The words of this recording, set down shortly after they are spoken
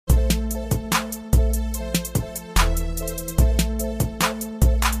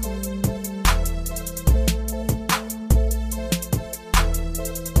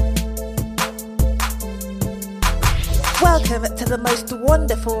Welcome to the most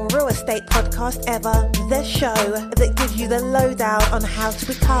wonderful real estate podcast ever, the show that gives you the lowdown on how to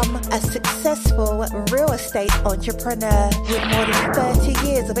become a successful real estate entrepreneur. With more than 30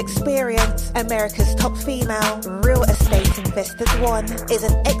 years of experience, America's top female real estate investor Dwan is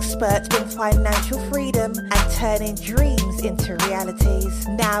an expert in financial freedom and turning dreams into realities.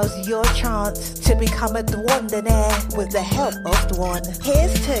 Now's your chance to become a Dwandonaire with the help of Dwan.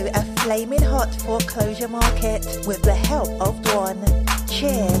 Here's to a flaming hot foreclosure market with the help of Dwan.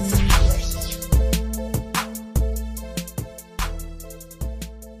 Cheers.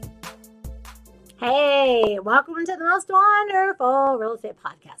 Hey, welcome to the most wonderful real estate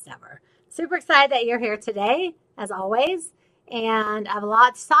podcast ever. Super excited that you're here today, as always. And I have a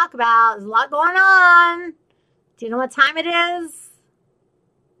lot to talk about. There's a lot going on. Do you know what time it is?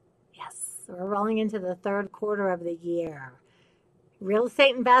 Yes, we're rolling into the third quarter of the year. Real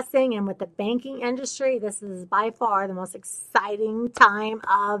estate investing and with the banking industry, this is by far the most exciting time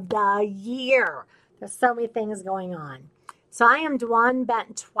of the year. There's so many things going on. So I am Dwan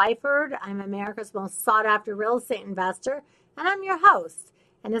Twyford. I'm America's most sought after real estate investor, and I'm your host.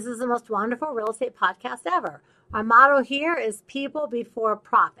 And this is the most wonderful real estate podcast ever. Our motto here is people before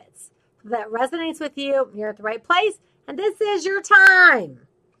profits. If that resonates with you, you're at the right place, and this is your time.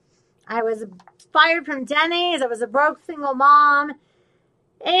 I was fired from Denny's. I was a broke single mom.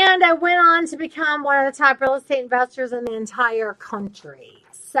 And I went on to become one of the top real estate investors in the entire country.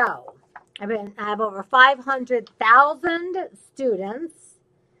 So I have over 500,000 students,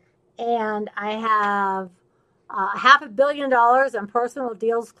 and I have $500 million in personal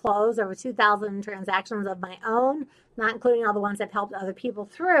deals closed, over 2,000 transactions of my own, not including all the ones I've helped other people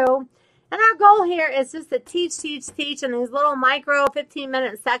through. And our goal here is just to teach in these little micro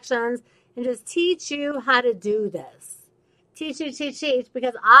 15-minute sections and just teach you how to do this. Teach,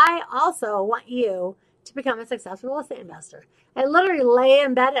 because I also want you to become a successful real estate investor. I literally lay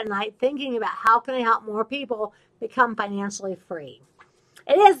in bed at night thinking about how can I help more people become financially free.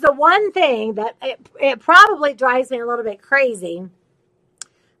 It is the one thing that it probably drives me a little bit crazy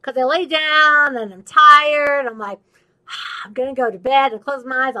because I lay down and I'm tired. I'm like, I'm going to go to bed and close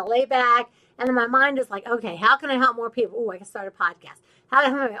my eyes. I'll lay back. And then my mind is like, okay, how can I help more people? Oh, I can start a podcast.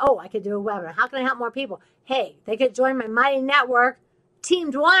 I could do a webinar. How can I help more people? Hey, they could join my mighty network,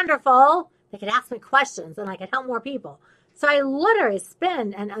 Team Wonderful. They could ask me questions and I could help more people. So I literally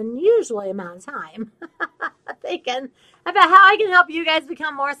spend an unusual amount of time thinking about how I can help you guys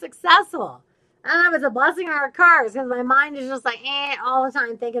become more successful. And it was a blessing or a curse because my mind is just like, all the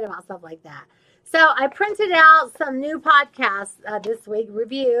time thinking about stuff like that. So I printed out some new podcasts this week,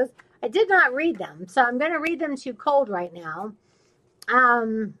 reviews. I did not read them, so I'm going to read them to you cold right now.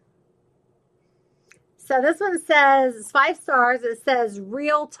 So this one says 5 stars. It says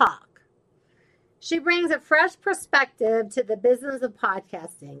real talk. She brings a fresh perspective to the business of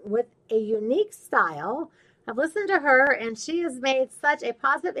podcasting with a unique style. I've listened to her and she has made such a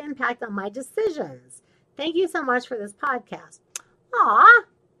positive impact on my decisions. Thank you so much for this podcast. Aw,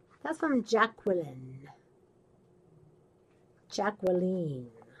 that's from Jacqueline.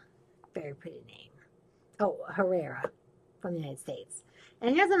 Very pretty name. Oh, Herrera from the United States.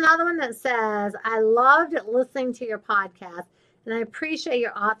 And here's another one that says, I loved listening to your podcast and I appreciate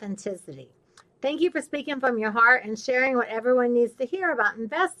your authenticity. Thank you for speaking from your heart and sharing what everyone needs to hear about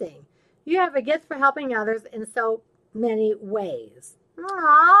investing. You have a gift for helping others in so many ways.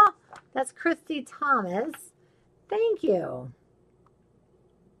 Aww, that's Christy Thomas. Thank you.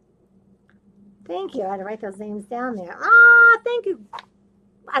 Thank you. I had to write those names down there. Thank you.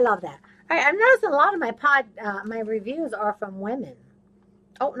 I love that. All right, I've noticed a lot of my reviews are from women.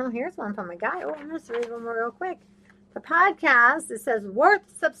 Oh, no, here's one from a guy. Oh, I'm going to read one more real quick. The podcast, it says, worth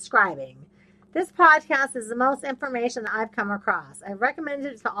subscribing. This podcast is the most information that I've come across. I've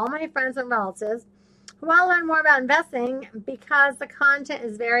recommended it to all my friends and relatives who want to learn more about investing because the content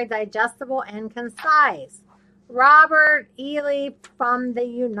is very digestible and concise. Robert Ely from the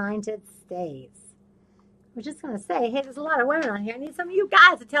United States. I was just going to say, hey, there's a lot of women on here. I need some of you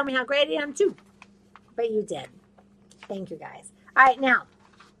guys to tell me how great I am, too. But you did. Thank you, guys. All right, now,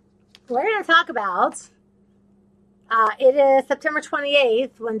 we're going to talk about, it is September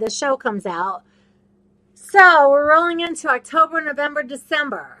 28th when the show comes out. So we're rolling into October, November,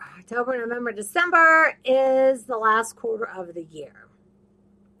 December. October, November, December is the last quarter of the year.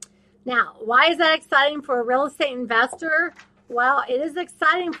 Now, why is that exciting for a real estate investor? Well, it is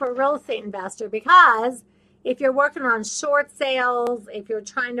exciting for a real estate investor because if you're working on short sales, if you're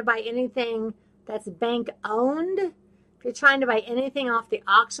trying to buy anything that's bank owned, if you're trying to buy anything off the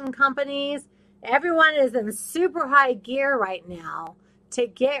auction companies, everyone is in super high gear right now to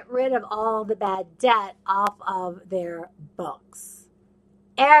get rid of all the bad debt off of their books.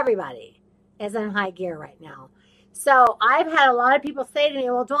 Everybody is in high gear right now. So I've had a lot of people say to me,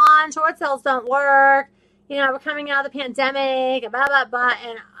 well, Dwan, short sales don't work. You know, we're coming out of the pandemic, blah, blah, blah.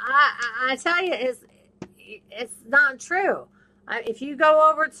 And I tell you, it's not true. If you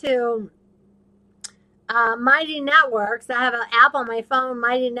go over to Mighty Networks, I have an app on my phone,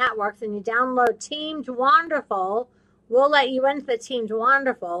 Mighty Networks, and you download Team Wonderful, we'll let you into the Team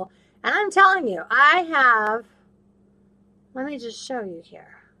Wonderful. And I'm telling you, let me just show you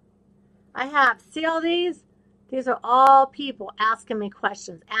here. See all these? These are all people asking me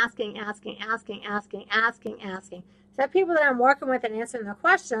questions, asking. So people that I'm working with and answering their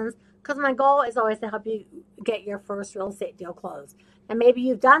questions, because my goal is always to help you get your first real estate deal closed. And maybe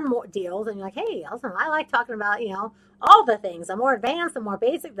you've done more deals and you're like, hey, listen, I like talking about, all the things. The more advanced, the more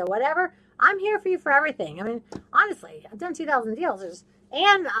basic, the whatever. I'm here for you for everything. I mean, honestly, I've done 2,000 deals.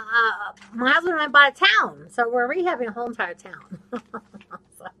 And my husband and I bought a town. So we're rehabbing a whole entire town.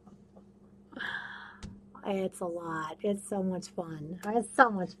 So, it's a lot. It's so much fun. It's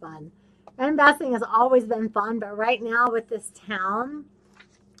so much fun. Investing has always been fun, but right now with this town,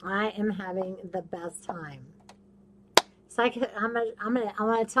 I am having the best time. So I'm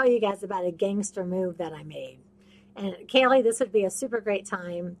gonna tell you guys about a gangster move that I made. And Kaylee, this would be a super great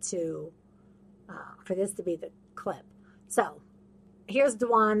time for this to be the clip. So here's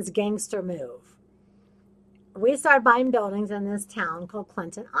Dwan's gangster move. We started buying buildings in this town called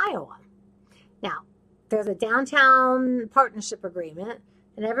Clinton, Iowa. Now, there's a downtown partnership agreement,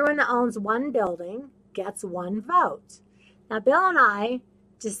 and everyone that owns one building gets one vote. Now, Bill and I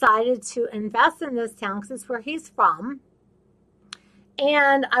decided to invest in this town because it's where he's from.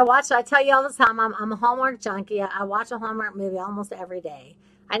 And I tell you all the time, I'm a Hallmark junkie. I watch a Hallmark movie almost every day.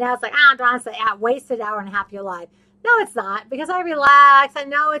 I know it's like, Don, it's a wasted hour and a half of your life. No, it's not, because I relax. I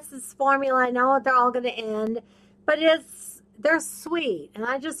know it's this formula. I know they're all going to end, but they're sweet. And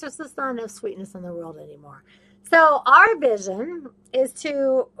there's just not enough sweetness in the world anymore. So our vision is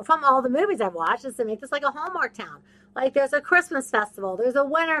from all the movies I've watched, is to make this like a Hallmark town. Like there's a Christmas festival, there's a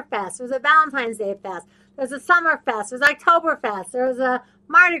Winter Fest, there's a Valentine's Day Fest, there's a Summer Fest, there's Oktoberfest, there's a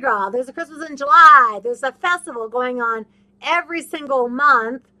Mardi Gras, there's a Christmas in July, there's a festival going on every single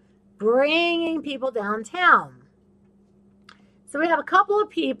month, bringing people downtown. So we have a couple of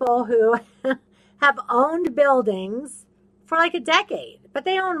people who have owned buildings for like a decade, but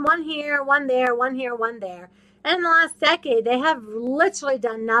they own one here, one there, one here, one there. And in the last decade, they have literally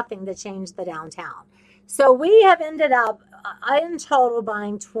done nothing to change the downtown. So we have ended up, in total,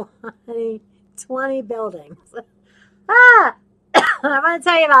 buying 20 buildings. I'm going to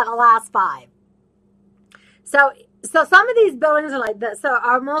tell you about the last 5. So some of these buildings are like this. So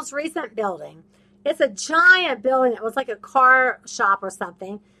our most recent building, it's a giant building. It was like a car shop or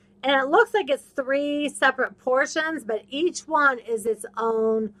something. And it looks like it's 3 separate portions, but each one is its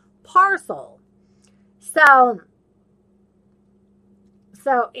own parcel. So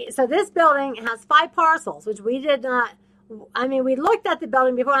this building has 5 parcels, which we did not. I mean, we looked at the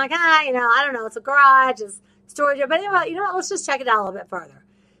building before, like, I don't know, it's a garage, it's storage, but you know what, let's just check it out a little bit further.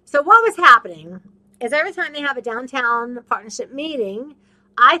 So what was happening is every time they have a downtown partnership meeting,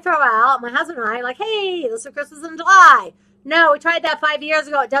 I throw out, my husband and I, like, hey, let's do Christmas in July. No, we tried that 5 years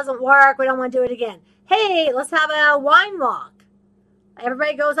ago. It doesn't work. We don't want to do it again. Hey, let's have a wine walk.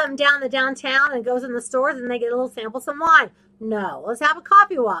 Everybody goes up and down the downtown and goes in the stores and they get a little sample some wine. No, let's have a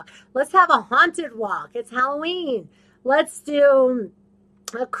coffee walk. Let's have a haunted walk. It's Halloween. Let's do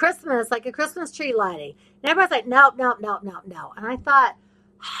a Christmas, like a Christmas tree lighting. And everybody's like, nope. And I thought,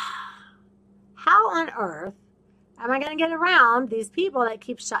 how on earth am I going to get around these people that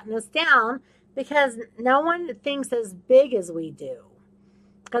keep shutting us down? Because no one thinks as big as we do.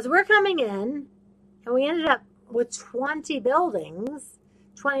 Because we're coming in and we ended up with 20 buildings,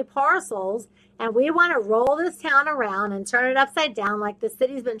 20 parcels, and we want to roll this town around and turn it upside down like the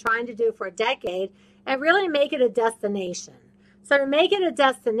city's been trying to do for a decade and really make it a destination. So to make it a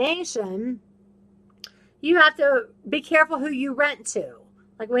destination, you have to be careful who you rent to.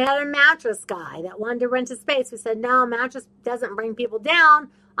 Like we had a mattress guy that wanted to rent a space. We said, no, mattress doesn't bring people down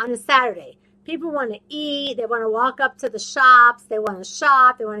on a Saturday. People want to eat. They want to walk up to the shops. They want to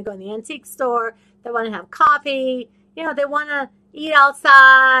shop. They want to go in the antique store. They want to have coffee. They want to eat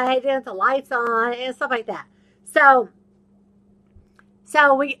outside and the lights on and stuff like that. So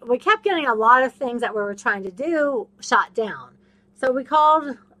we kept getting a lot of things that we were trying to do shot down. So we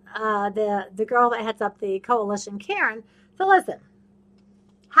called the girl that heads up the coalition, Karen. So listen,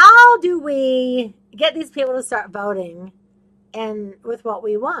 how do we get these people to start voting and with what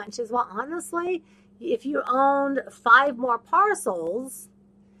we want? She says, well, honestly, if you owned 5 more parcels,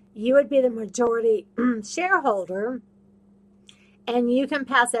 you would be the majority shareholder, and you can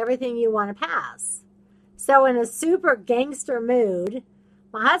pass everything you want to pass. So in a super gangster mood,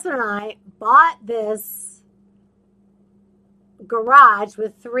 my husband and I bought this garage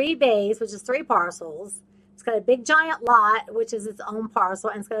with 3 bays, which is 3 parcels. It's got a big giant lot, which is its own parcel,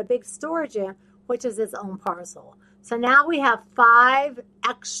 and it's got a big storage unit, which is its own parcel. So now we have 5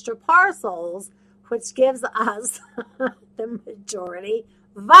 extra parcels, which gives us the majority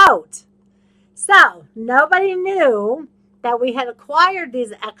vote. So nobody knew that we had acquired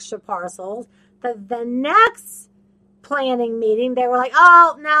these extra parcels. The next planning meeting, they were like,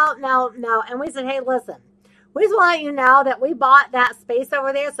 oh, no. And we said, hey, listen, we just want to let you know that we bought that space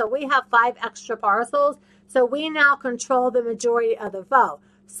over there, so we have 5 extra parcels, so we now control the majority of the vote.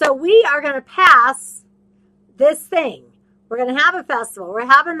 So we are going to pass this thing. We're going to have a festival. We're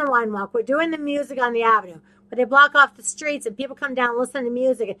having the wine walk. We're doing the music on the avenue, where they block off the streets and people come down, listen to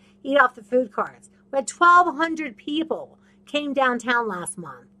music, and eat off the food carts. We had 1,200 people came downtown last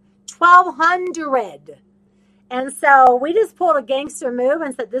month. 1,200. And so we just pulled a gangster move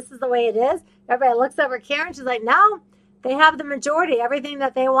and said, this is the way it is. Everybody looks over at Karen. She's like, no, they have the majority. Everything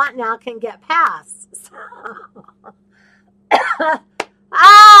that they want now can get passed.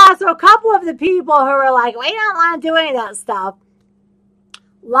 So a couple of the people who were like, we don't want to do any of that stuff,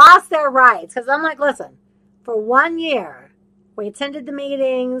 lost their rights. Because I'm like, listen, for 1 year, we attended the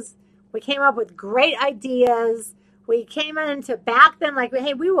meetings. We came up with great ideas. We came in to back them like,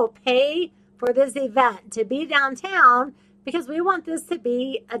 hey, we will pay for this event to be downtown because we want this to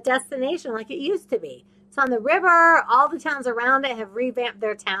be a destination like it used to be. It's on the river. All the towns around it have revamped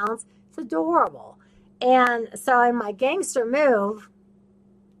their towns. It's adorable. And so in my gangster move,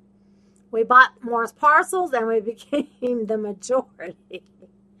 we bought more parcels and we became the majority.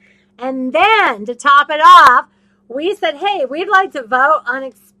 And then to top it off, we said, hey, we'd like to vote on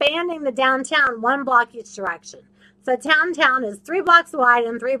expanding the downtown 1 block each direction. So downtown is 3 blocks wide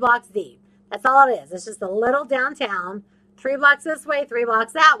and 3 blocks deep. That's all it is. It's just a little downtown, 3 blocks this way, 3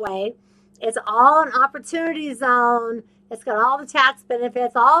 blocks that way. It's all an opportunity zone. It's got all the tax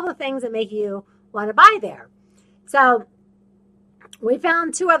benefits, all the things that make you want to buy there. So we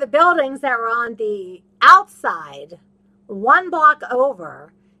found 2 other buildings that were on the outside, 1 block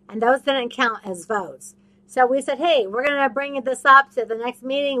over, and those didn't count as votes. So we said, hey, we're going to bring this up to the next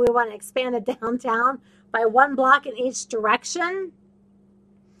meeting. We want to expand the downtown by 1 block in each direction.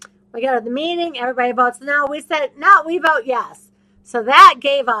 We go to the meeting. Everybody votes no. We said, no, we vote yes. So that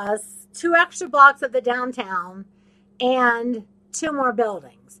gave us 2 extra blocks of the downtown and 2 more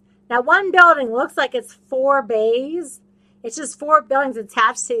buildings. Now, 1 building looks like it's 4 bays. It's just 4 buildings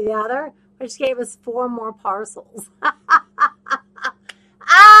attached to the other, which gave us 4 more parcels.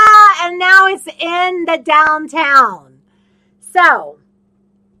 And now it's in the downtown. So,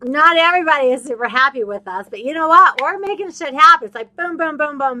 not everybody is super happy with us, but you know what? We're making shit happen. It's like boom, boom,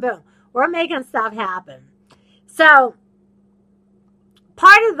 boom, boom, boom. We're making stuff happen. So,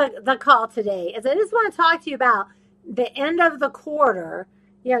 part of the call today is I just want to talk to you about the end of the quarter,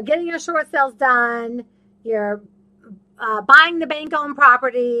 getting your short sales done, your buying the bank-owned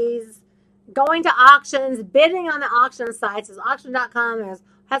properties, going to auctions, bidding on the auction sites. There's auction.com, there's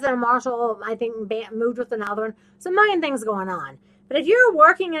Heston and Marshall, I think, moved with another one. There's a million things going on. But if you're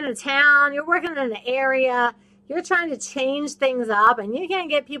working in a town, you're working in an area, you're trying to change things up, and you can't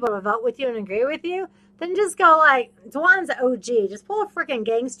get people to vote with you and agree with you, then just go like Dwan's OG. Just pull a freaking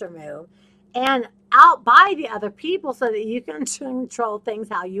gangster move and outbuy the other people so that you can control things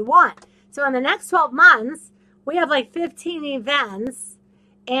how you want. So in the next 12 months, we have like 15 events,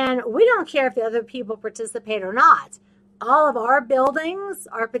 and we don't care if the other people participate or not. All of our buildings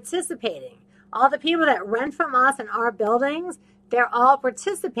are participating. All the people that rent from us in our buildings, they're all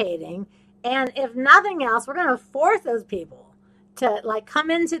participating. And if nothing else, we're going to force those people to like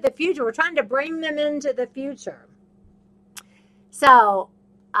come into the future. We're trying to bring them into the future. So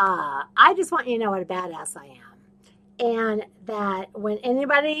I just want you to know what a badass I am. And that when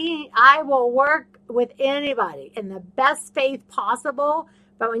I will work with anybody in the best faith possible.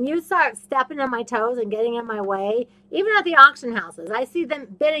 But when you start stepping on my toes and getting in my way, even at the auction houses, I see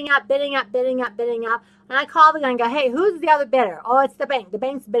them bidding up. And I call them and go, hey, who's the other bidder? Oh, it's the bank. The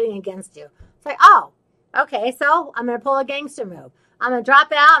bank's bidding against you. It's like, oh, okay, so I'm going to pull a gangster move. I'm going to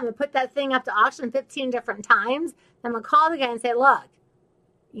drop it out. I'm going to put that thing up to auction 15 different times. I'm going to call the guy and say, look,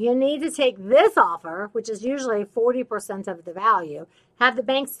 you need to take this offer, which is usually 40% of the value. Have the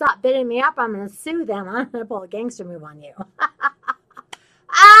bank stop bidding me up. I'm going to sue them. I'm going to pull a gangster move on you.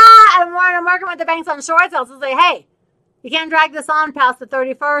 And when I'm working with the banks on short sales, I'll say, hey, you can't drag this on past the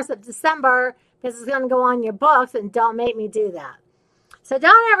 31st of December because it's going to go on your books, and don't make me do that. So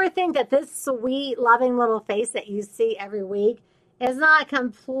don't ever think that this sweet, loving little face that you see every week is not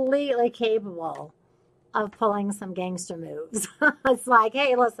completely capable of pulling some gangster moves. It's like,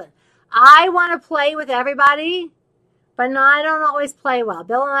 hey, listen, I want to play with everybody, but no, I don't always play well.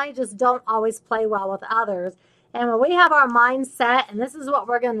 Bill and I just don't always play well with others. And when we have our mindset, and this is what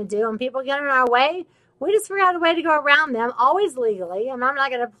we're going to do, and people get in our way, we just figure out a way to go around them, always legally. And I'm not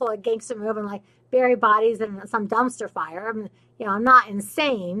going to pull a gangster move and like bury bodies in some dumpster fire. I'm not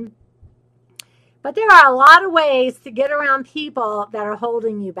insane. But there are a lot of ways to get around people that are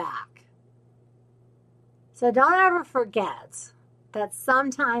holding you back. So don't ever forget that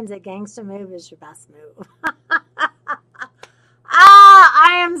sometimes a gangster move is your best move.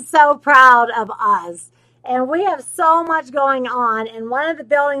 I am so proud of us. And we have so much going on. And one of the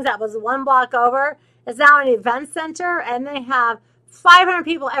buildings that was one block over is now an event center. And they have 500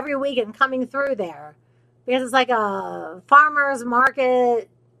 people every weekend coming through there. Because it's like a farmer's market,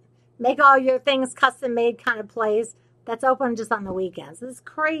 make all your things custom made kind of place that's open just on the weekends. It's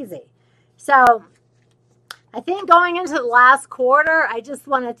crazy. So I think going into the last quarter, I just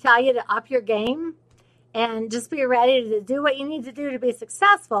want to tell you to up your game and just be ready to do what you need to do to be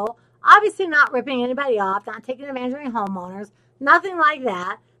successful. Obviously not ripping anybody off, not taking advantage of any homeowners, nothing like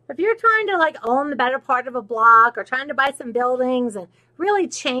that. But if you're trying to like own the better part of a block or trying to buy some buildings and really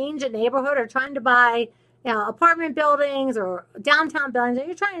change a neighborhood or trying to buy apartment buildings or downtown buildings, or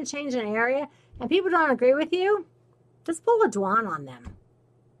you're trying to change an area and people don't agree with you, just pull a Dwan on them.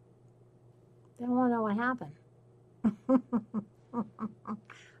 They don't want to know what happened.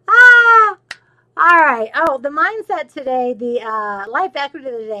 All right. Oh, the mindset today, the life equity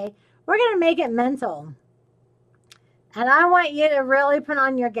of the day, we're going to make it mental. And I want you to really put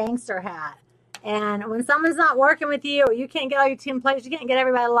on your gangster hat. And when someone's not working with you or you can't get all your team players, you can't get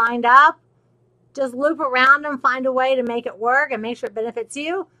everybody lined up, just loop around them, find a way to make it work and make sure it benefits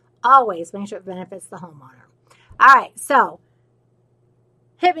you. Always make sure it benefits the homeowner. All right, so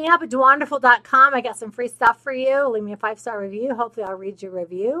hit me up at dwanderful.com. I got some free stuff for you. Leave me a 5-star review. Hopefully I'll read your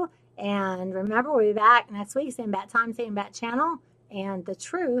review. And remember, we'll be back next week, same bat time, same bat channel. And the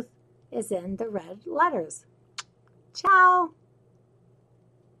truth is in the red letters. Ciao.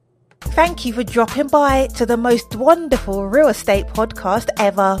 Thank you for dropping by to the most wonderful real estate podcast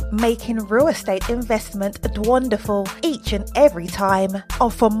ever, making real estate investment wonderful each and every time.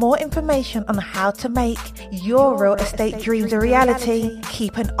 And for more information on how to make your real estate dreams a reality,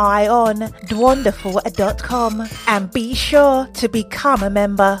 keep an eye on dwanderful.com and be sure to become a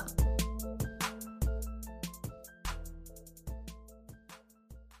member.